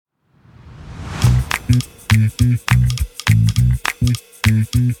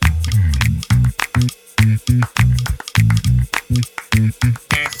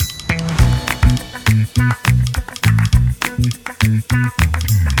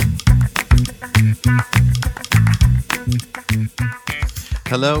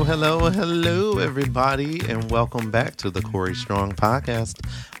Hello, everybody, and welcome back to the Corey Strong Podcast.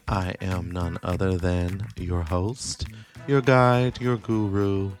 I am none other than your host, your guide, your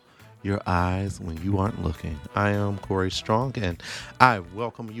guru, your eyes when you aren't looking. I am Corey Strong, and I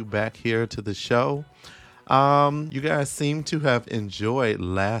welcome you back here to the show. You guys seem to have enjoyed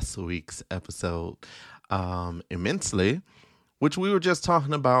last week's episode immensely, which we were just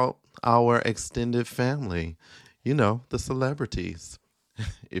talking about our extended family, the celebrities.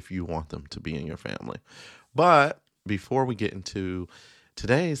 If you want them to be in your family. But before we get into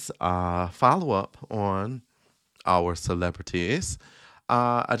today's follow-up on our celebrities,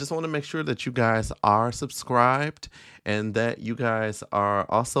 I just want to make sure that you guys are subscribed and that you guys are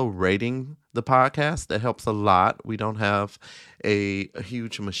also rating the podcast. That helps a lot. We don't have a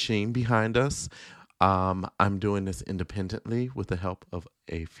huge machine behind us. I'm doing this independently with the help of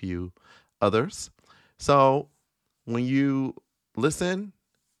a few others. So when you listen,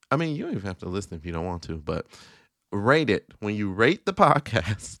 you don't even have to listen if you don't want to, but rate it. When you rate the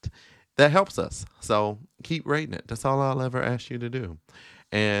podcast, that helps us. So keep rating it. That's all I'll ever ask you to do.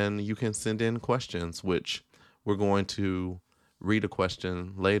 And you can send in questions, which we're going to read a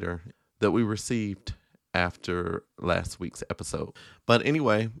question later that we received after last week's episode. But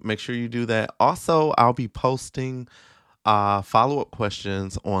anyway, make sure you do that. Also, I'll be posting follow-up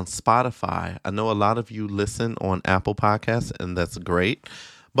questions on Spotify. I know a lot of you listen on Apple Podcasts, and that's great.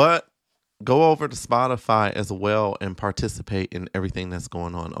 But go over to Spotify as well and participate in everything that's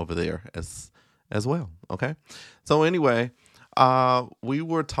going on over there as well. Okay. So anyway, we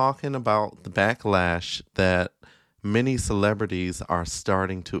were talking about the backlash that many celebrities are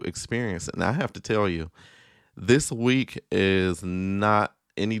starting to experience. And I have to tell you, this week is not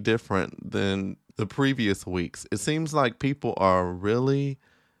any different than the previous weeks. It seems like people are really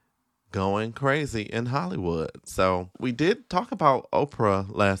going crazy in Hollywood. So we did talk about Oprah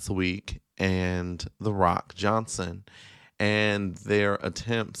last week and The Rock Johnson and their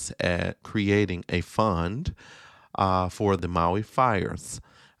attempts at creating a fund for the Maui fires.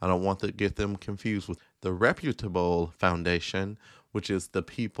 I don't want to get them confused with the reputable foundation, which is the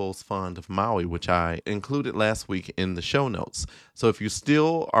People's Fund of Maui, which I included last week in the show notes. So if you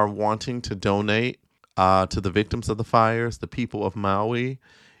still are wanting to donate to the victims of the fires, the People of Maui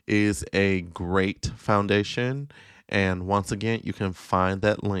is a great foundation. And once again, you can find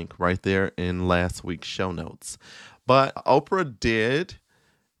that link right there in last week's show notes. But Oprah did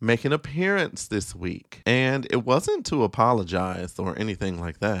make an appearance this week, and it wasn't to apologize or anything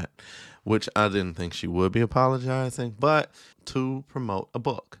like that, which I didn't think she would be apologizing, but to promote a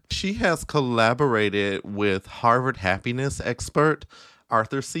book. She has collaborated with Harvard happiness expert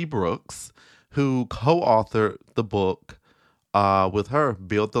Arthur C. Brooks, who co-authored the book with her,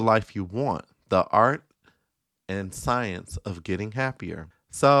 Build the Life You Want, The Art and Science of Getting Happier.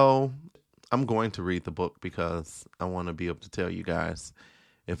 So I'm going to read the book because I want to be able to tell you guys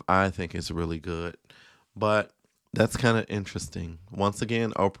if I think it's really good. But that's kind of interesting. Once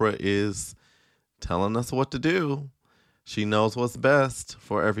again, Oprah is telling us what to do. She knows what's best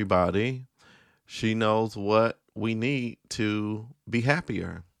for everybody. She knows what we need to be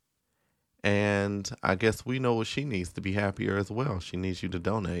happier. And I guess we know what she needs to be happier as well. She needs you to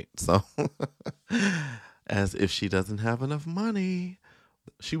donate. So as if she doesn't have enough money.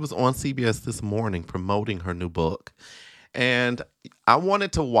 She was on CBS this morning promoting her new book. And I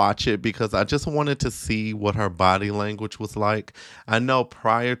wanted to watch it because I just wanted to see what her body language was like. I know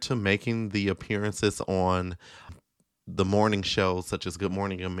prior to making the appearances on the morning shows such as Good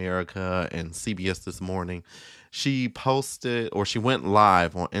Morning America and CBS This Morning, she posted or she went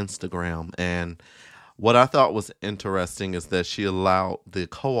live on Instagram. And what I thought was interesting is that she allowed the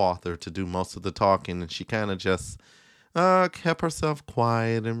co-author to do most of the talking, and she kind of just kept herself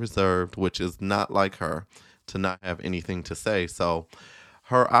quiet and reserved, which is not like her to not have anything to say. So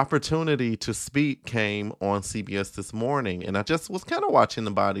her opportunity to speak came on CBS This Morning, and I just was kind of watching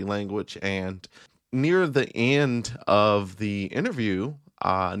the body language. And near the end of the interview,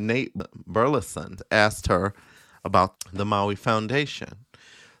 Nate Burleson asked her about the Maui Foundation.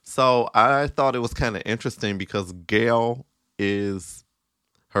 So I thought it was kind of interesting because Gail is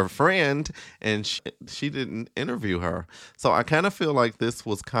her friend and she didn't interview her. So I kind of feel like this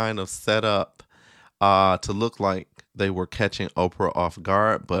was kind of set up to look like they were catching Oprah off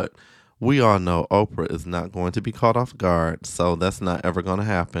guard. But We all know Oprah is not going to be caught off guard, so that's not ever going to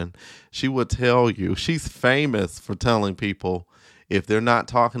happen. She would tell you, she's famous for telling people if they're not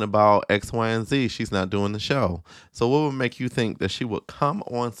talking about X, Y, and Z, she's not doing the show. So what would make you think that she would come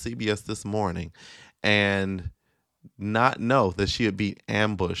on CBS this morning and not know that she would be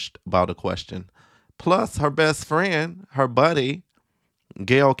ambushed about a question? Plus, her best friend, her buddy,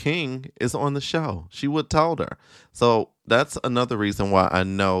 Gayle King, is on the show. She would told her. So that's another reason why I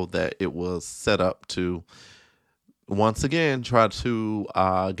know that it was set up to once again try to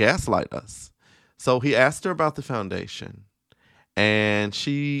gaslight us. So he asked her about the foundation, and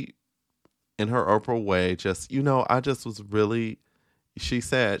she, in her Oprah way, just, I just was really, she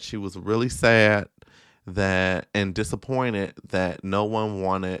said she was really sad that and disappointed that no one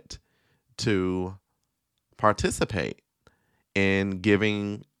wanted to participate in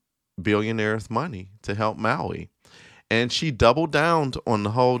giving billionaires money to help Maui. And she doubled down on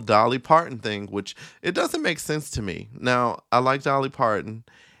the whole Dolly Parton thing, which it doesn't make sense to me. Now, I like Dolly Parton,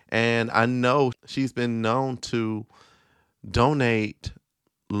 and I know she's been known to donate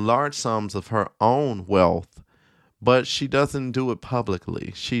large sums of her own wealth, but she doesn't do it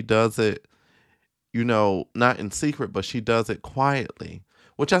publicly. She does it, not in secret, but she does it quietly,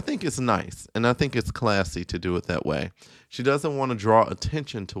 which I think is nice. And I think it's classy to do it that way. She doesn't want to draw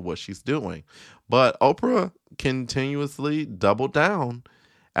attention to what she's doing. But Oprah continuously doubled down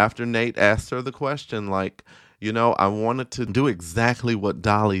after Nate asked her the question, like, I wanted to do exactly what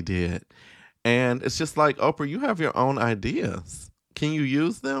Dolly did. And it's just like, Oprah, you have your own ideas. Can you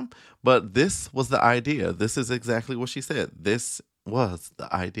use them? But this was the idea. This is exactly what she said. This was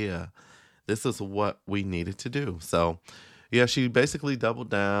the idea. This is what we needed to do. So, yeah, she basically doubled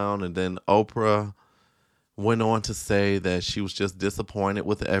down, and then Oprah went on to say that she was just disappointed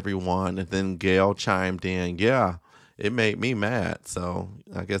with everyone, and then Gayle chimed in, yeah, it made me mad. So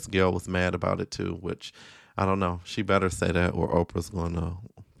I guess Gayle was mad about it too, which I don't know. She better say that or Oprah's going to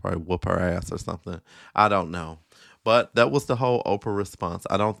probably whoop her ass or something. I don't know. But that was the whole Oprah response.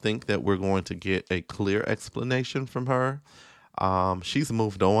 I don't think that we're going to get a clear explanation from her. She's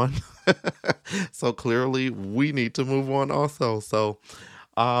moved on. So clearly we need to move on also. So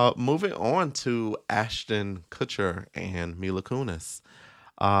moving on to Ashton Kutcher and Mila Kunis.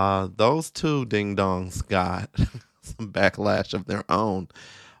 Those two ding-dongs got some backlash of their own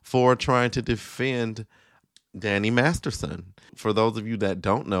for trying to defend Danny Masterson. For those of you that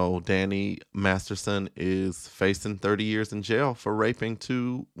don't know, Danny Masterson is facing 30 years in jail for raping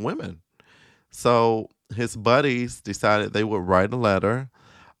two women. So his buddies decided they would write a letter.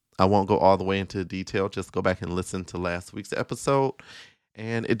 I won't go all the way into detail. Just go back and listen to last week's episode.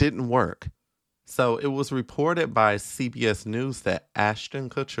 And it didn't work. So it was reported by CBS News that Ashton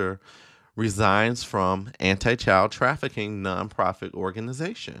Kutcher resigns from anti-child trafficking nonprofit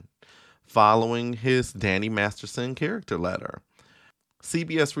organization following his Danny Masterson character letter.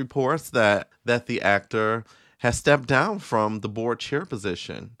 CBS reports that the actor has stepped down from the board chair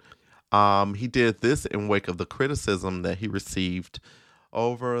position. He did this in wake of the criticism that he received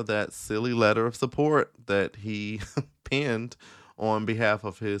over that silly letter of support that he penned on behalf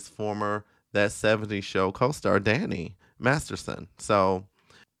of his former That 70s Show co-star Danny Masterson. So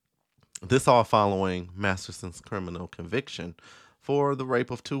this all following Masterson's criminal conviction for the rape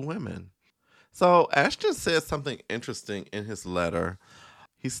of two women. So Ashton said something interesting in his letter.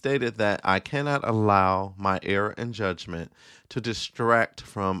 He stated that I cannot allow my error in judgment to distract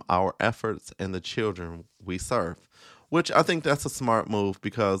from our efforts and the children we serve, which I think that's a smart move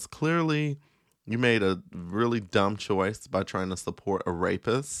because clearly you made a really dumb choice by trying to support a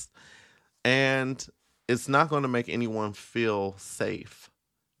rapist, and it's not going to make anyone feel safe.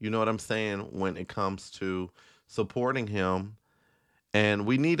 You know what I'm saying? When it comes to supporting him, and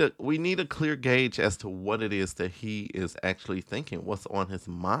we need a clear gauge as to what it is that he is actually thinking, what's on his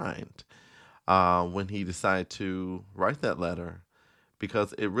mind when he decided to write that letter,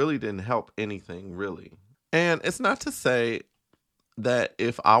 because it really didn't help anything, really. And it's not to say that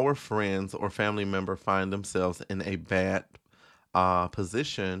if our friends or family member find themselves in a bad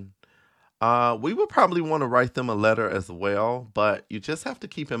position, we would probably want to write them a letter as well. But you just have to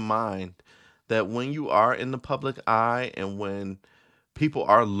keep in mind that when you are in the public eye and when people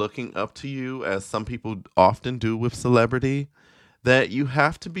are looking up to you, as some people often do with celebrity, that you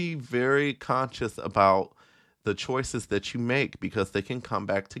have to be very conscious about the choices that you make, because they can come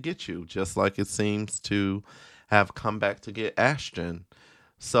back to get you, just like it seems to have come back to get Ashton.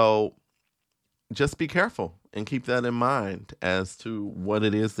 So just be careful and keep that in mind as to what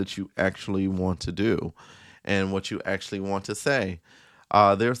it is that you actually want to do and what you actually want to say.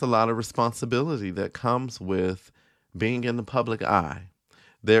 There's a lot of responsibility that comes with being in the public eye.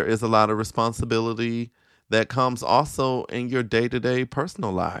 there is a lot of responsibility that comes also in your day-to-day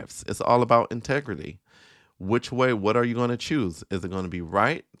personal lives. It's all about integrity. Which way, what are you going to choose? Is it going to be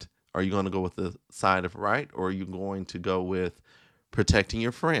right? Are you going to go with the side of right? Or are you going to go with protecting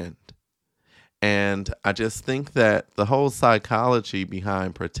your friend? And I just think that the whole psychology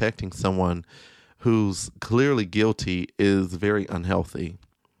behind protecting someone who's clearly guilty is very unhealthy.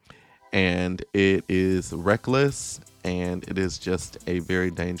 And it is reckless, and it is just a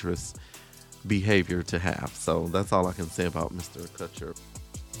very dangerous behavior to have. So that's all I can say about Mr. Kutcher.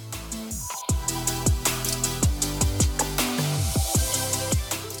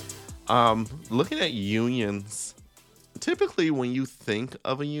 Looking at unions, typically when you think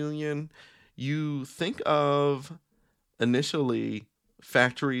of a union, you think of initially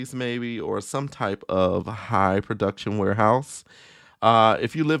factories maybe or some type of high production warehouse.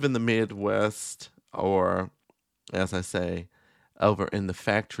 If you live in the Midwest or, as I say, over in the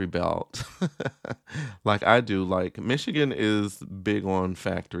factory belt, like I do, like Michigan is big on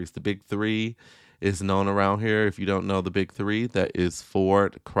factories. The big three is known around here. If you don't know the big three, that is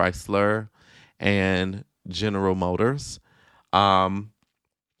Ford, Chrysler, and General Motors.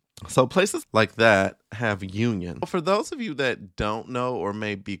 So places like that have unions. For those of you that don't know or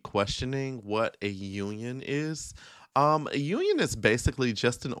may be questioning what a union is, a union is basically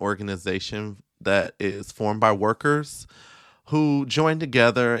just an organization that is formed by workers who join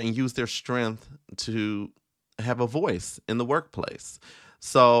together and use their strength to have a voice in the workplace.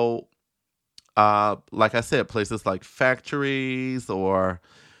 So, like I said, places like factories or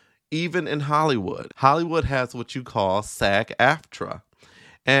even in Hollywood. Hollywood has what you call SAG-AFTRA.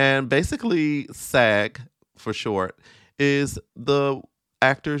 And basically, SAG, for short, is the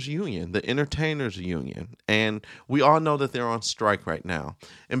actors union, the entertainers union. And we all know that they're on strike right now.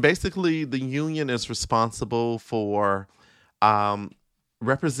 And basically, the union is responsible for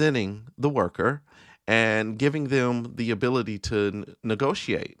representing the worker and giving them the ability to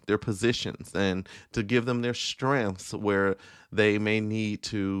negotiate their positions and to give them their strengths where they may need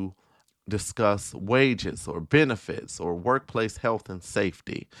to discuss wages or benefits or workplace health and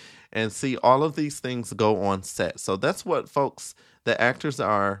safety. And see, all of these things go on set. So that's what the actors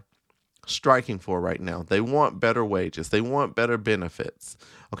are striking for right now. They want better wages. They want better benefits.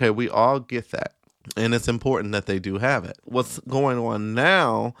 Okay, we all get that. And it's important that they do have it. What's going on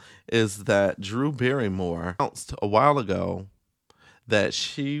now is that Drew Barrymore announced a while ago that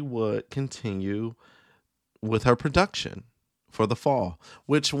she would continue with her production for the fall,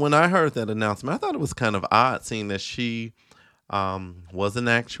 which when I heard that announcement, I thought it was kind of odd seeing that she was an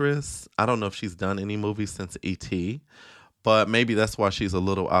actress. I don't know if she's done any movies since E.T., but maybe that's why she's a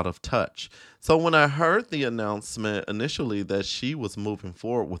little out of touch. So when I heard the announcement initially that she was moving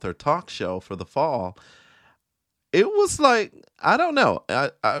forward with her talk show for the fall, it was like, I don't know.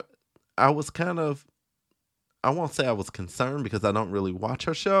 I was kind of, I won't say I was concerned because I don't really watch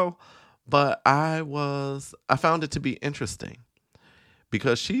her show, but I found it to be interesting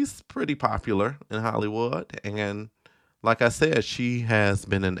because she's pretty popular in Hollywood. And like I said, she has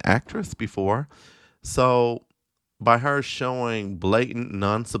been an actress before. So by her showing blatant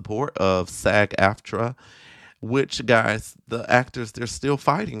non-support of SAG-AFTRA, which, guys, the actors, they're still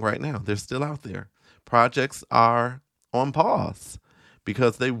fighting right now. They're still out there. Projects are on pause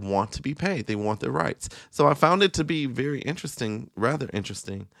because they want to be paid. They want their rights. So I found it to be very interesting, rather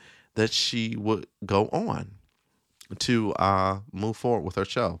interesting, that she would go on to move forward with her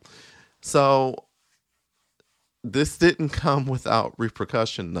show. So this didn't come without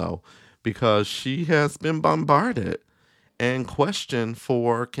repercussion, though, because she has been bombarded and questioned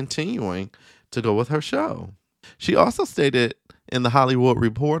for continuing to go with her show. She also stated in the Hollywood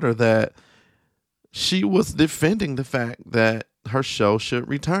Reporter that she was defending the fact that her show should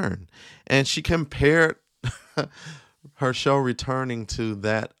return. And she compared her show returning to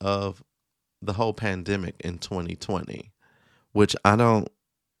that of the whole pandemic in 2020, which I don't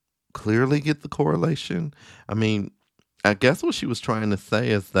clearly get the correlation. I mean, I guess what she was trying to say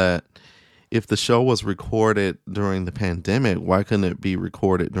is that if the show was recorded during the pandemic, why couldn't it be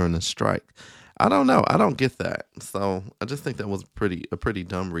recorded during the strike? I don't know. I don't get that. So I just think that was a pretty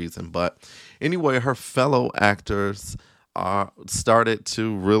dumb reason. But anyway, her fellow actors started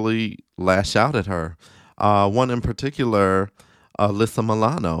to really lash out at her. One in particular, Alyssa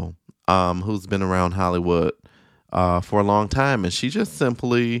Milano, who's been around Hollywood for a long time. And she just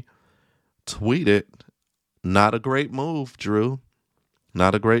simply tweeted, "Not a great move, Drew.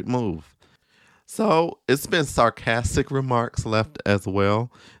 Not a great move." So it's been sarcastic remarks left as well.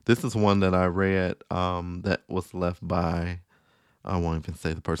 This is one that I read that was left by, I won't even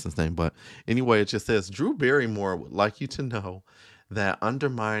say the person's name, but anyway, it just says, "Drew Barrymore would like you to know that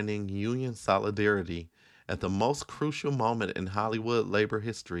undermining union solidarity at the most crucial moment in Hollywood labor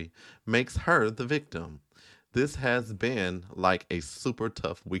history makes her the victim. This has been like a super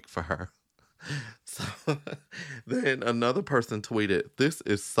tough week for her. So then another person tweeted, "This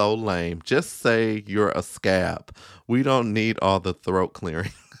is so lame. Just say you're a scab. We don't need all the throat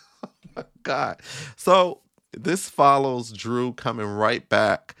clearing." God. So this follows Drew coming right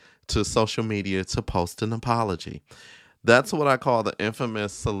back to social media to post an apology. That's what I call the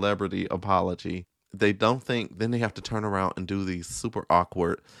infamous celebrity apology. They don't think, then they have to turn around and do these super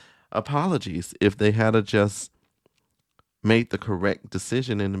awkward apologies. If they had just made the correct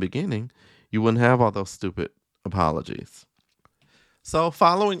decision in the beginning, you wouldn't have all those stupid apologies. So,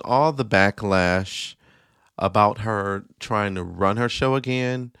 following all the backlash about her trying to run her show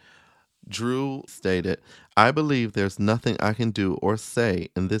again, Drew stated, "I believe there's nothing I can do or say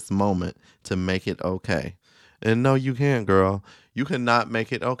in this moment to make it okay." And no, you can't, girl. You cannot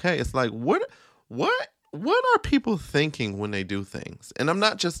make it okay. It's like, what are people thinking when they do things? And I'm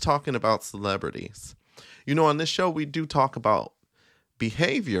not just talking about celebrities. On this show, we do talk about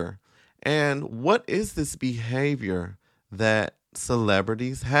behavior. And what is this behavior that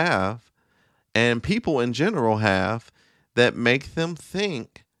celebrities have and people in general have that make them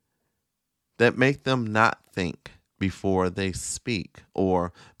think, that make them not think before they speak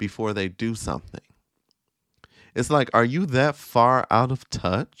or before they do something? It's like, are you that far out of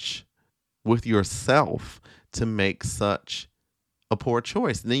touch with yourself to make such a poor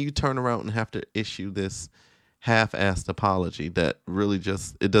choice? And then you turn around and have to issue this half-assed apology that really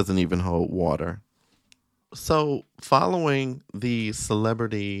just, it doesn't even hold water. So following the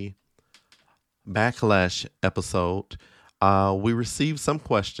celebrity backlash episode, we received some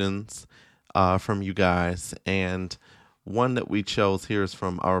questions from you guys, and one that we chose here is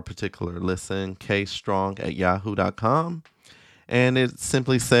from our particular listen, kstrong@yahoo.com. And it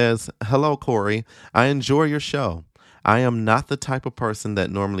simply says, "Hello, Corey. I enjoy your show. I am not the type of person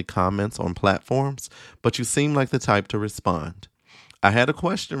that normally comments on platforms, but you seem like the type to respond. I had a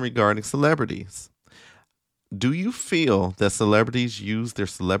question regarding celebrities. Do you feel that celebrities use their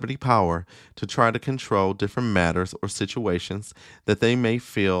celebrity power to try to control different matters or situations that they may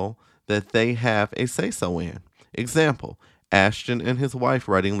feel that they have a say-so in? Example, Ashton and his wife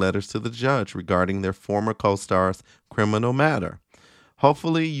writing letters to the judge regarding their former co-star's criminal matter.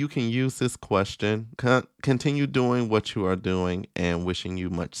 Hopefully you can use this question. Continue doing what you are doing and wishing you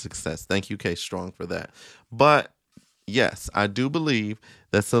much success." Thank you, K Strong, for that. But yes, I do believe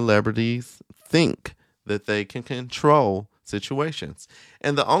that celebrities think that they can control situations.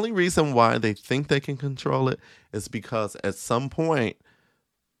 And the only reason why they think they can control it is because at some point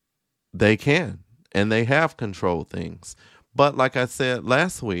they can and they have controlled things. But like I said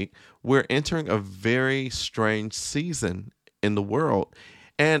last week, we're entering a very strange season in the world.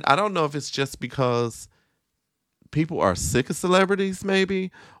 And I don't know if it's just because people are sick of celebrities,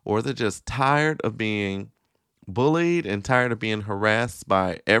 maybe, or they're just tired of being bullied and tired of being harassed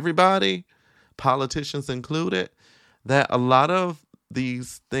by everybody, politicians included, that a lot of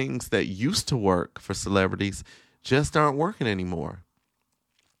these things that used to work for celebrities just aren't working anymore.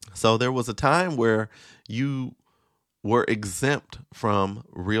 So there was a time where you were exempt from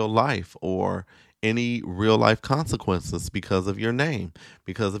real life or any real life consequences because of your name,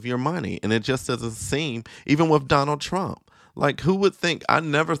 because of your money. And it just doesn't seem, even with Donald Trump, like who would think, I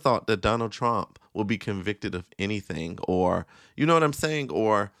never thought that Donald Trump would be convicted of anything, or, you know what I'm saying?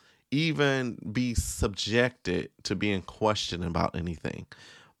 Or even be subjected to being questioned about anything.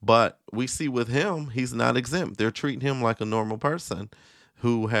 But we see with him, he's not exempt. They're treating him like a normal person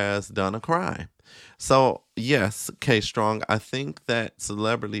who has done a crime. So, yes, K Strong, I think that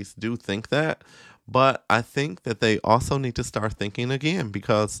celebrities do think that, but I think that they also need to start thinking again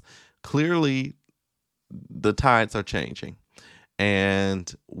because clearly the tides are changing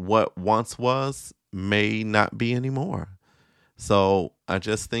and what once was may not be anymore. So, I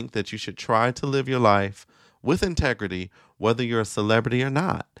just think that you should try to live your life with integrity, whether you're a celebrity or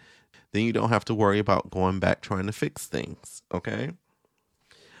not. Then you don't have to worry about going back trying to fix things, okay?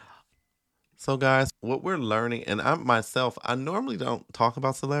 So, guys, what we're learning, and I normally don't talk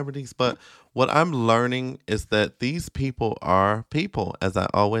about celebrities, but what I'm learning is that these people are people, as I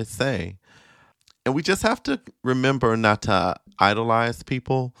always say. And we just have to remember not to idolize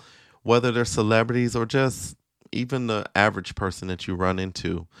people, whether they're celebrities or just even the average person that you run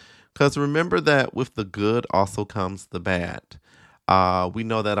into. Because remember that with the good also comes the bad. We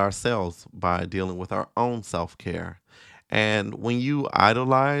know that ourselves by dealing with our own self-care. And when you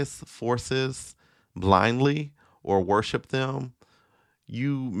idolize forces blindly or worship them,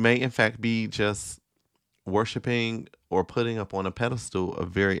 you may in fact be just worshiping or putting up on a pedestal a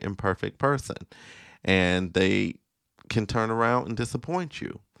very imperfect person, and they can turn around and disappoint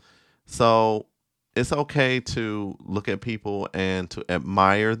you. So it's okay to look at people and to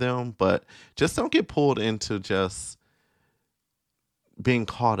admire them, but just don't get pulled into just being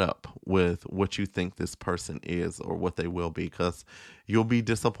caught up with what you think this person is or what they will be, because you'll be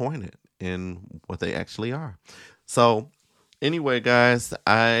disappointed in what they actually are. So anyway, guys,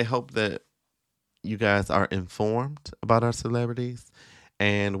 I hope that you guys are informed about our celebrities,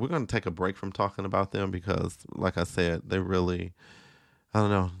 and we're going to take a break from talking about them because, like I said, they really, I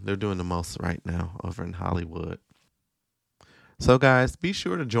don't know, they're doing the most right now over in Hollywood. So guys, be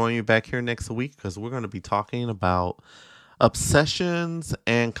sure to join me back here next week because we're going to be talking about obsessions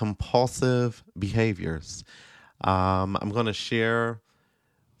and compulsive behaviors. I'm going to share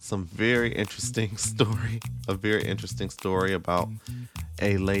some very interesting a very interesting story about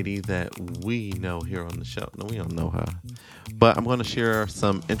a lady that we know here on the show. No, we don't know her, but I'm going to share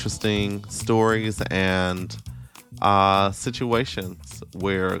some interesting stories and situations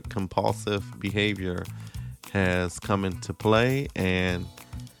where compulsive behavior has come into play and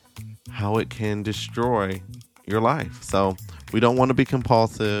how it can destroy your life. So we don't want to be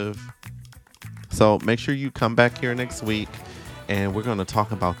compulsive. So make sure you come back here next week and we're going to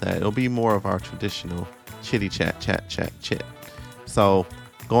talk about that. It'll be more of our traditional chitty chat. So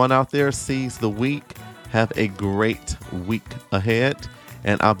going out there, seize the week. Have a great week ahead.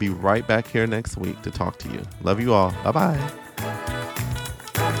 And I'll be right back here next week to talk to you. Love you all. Bye-bye.